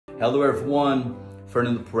Hello everyone,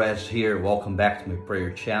 Fernando Perez here. Welcome back to my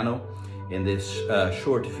prayer channel. In this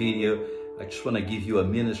short video, I just want to give you a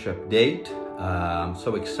ministry update. I'm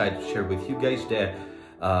so excited to share with you guys that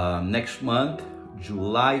next month,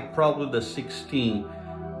 July, probably the 16th,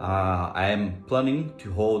 I am planning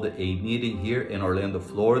to hold a meeting here in Orlando,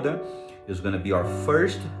 Florida. It's going to be our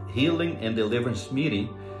first healing and deliverance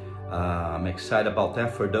meeting. I'm excited about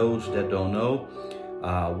that. For those that don't know,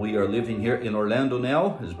 we are living here in Orlando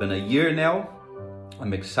now. It's been a year now.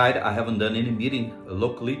 I'm excited. I haven't done any meeting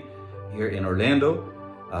locally here in Orlando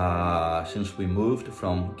since we moved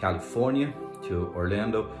from California to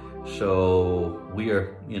Orlando. So we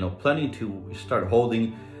are, planning to start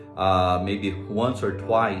holding maybe once or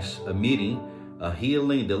twice a meeting, a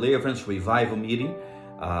healing, deliverance, revival meeting.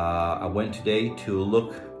 I went today to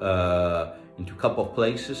look into a couple of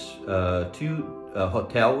places, two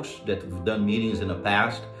hotels that we've done meetings in the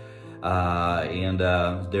past, and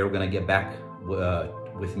they're gonna get back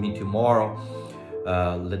with me tomorrow.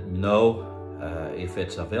 Let me know if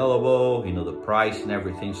it's available, the price and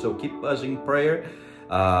everything. So keep us in prayer.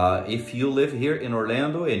 If you live here in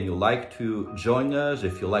Orlando and you like to join us,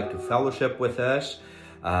 if you like to fellowship with us,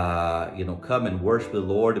 come and worship the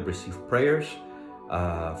Lord and receive prayers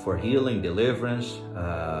for healing, deliverance,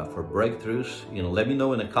 for breakthroughs. Let me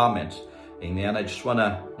know in the comments. Amen. I just want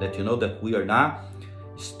to let you know that we are not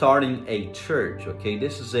starting a church, okay?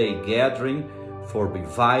 This is a gathering for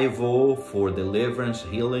revival, for deliverance,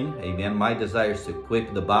 healing. Amen. My desire is to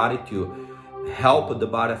equip the body, to help the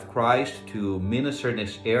body of Christ to minister in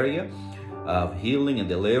this area of healing and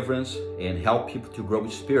deliverance and help people to grow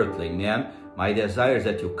spiritually. Amen. My desire is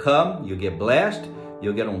that you come, you get blessed,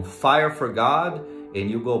 you get on fire for God, and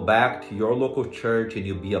you go back to your local church and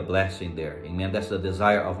you be a blessing there. Amen. That's the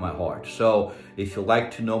desire of my heart. So if you'd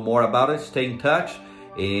like to know more about it, stay in touch,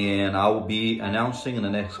 and I will be announcing in the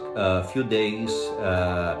next few days.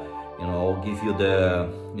 I'll give you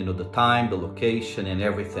the time, the location, and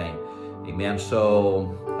everything. Amen.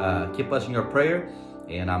 So keep us in your prayer,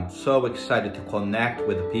 and I'm so excited to connect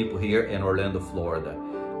with the people here in Orlando, Florida.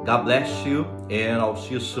 God bless you, and I'll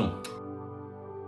see you soon.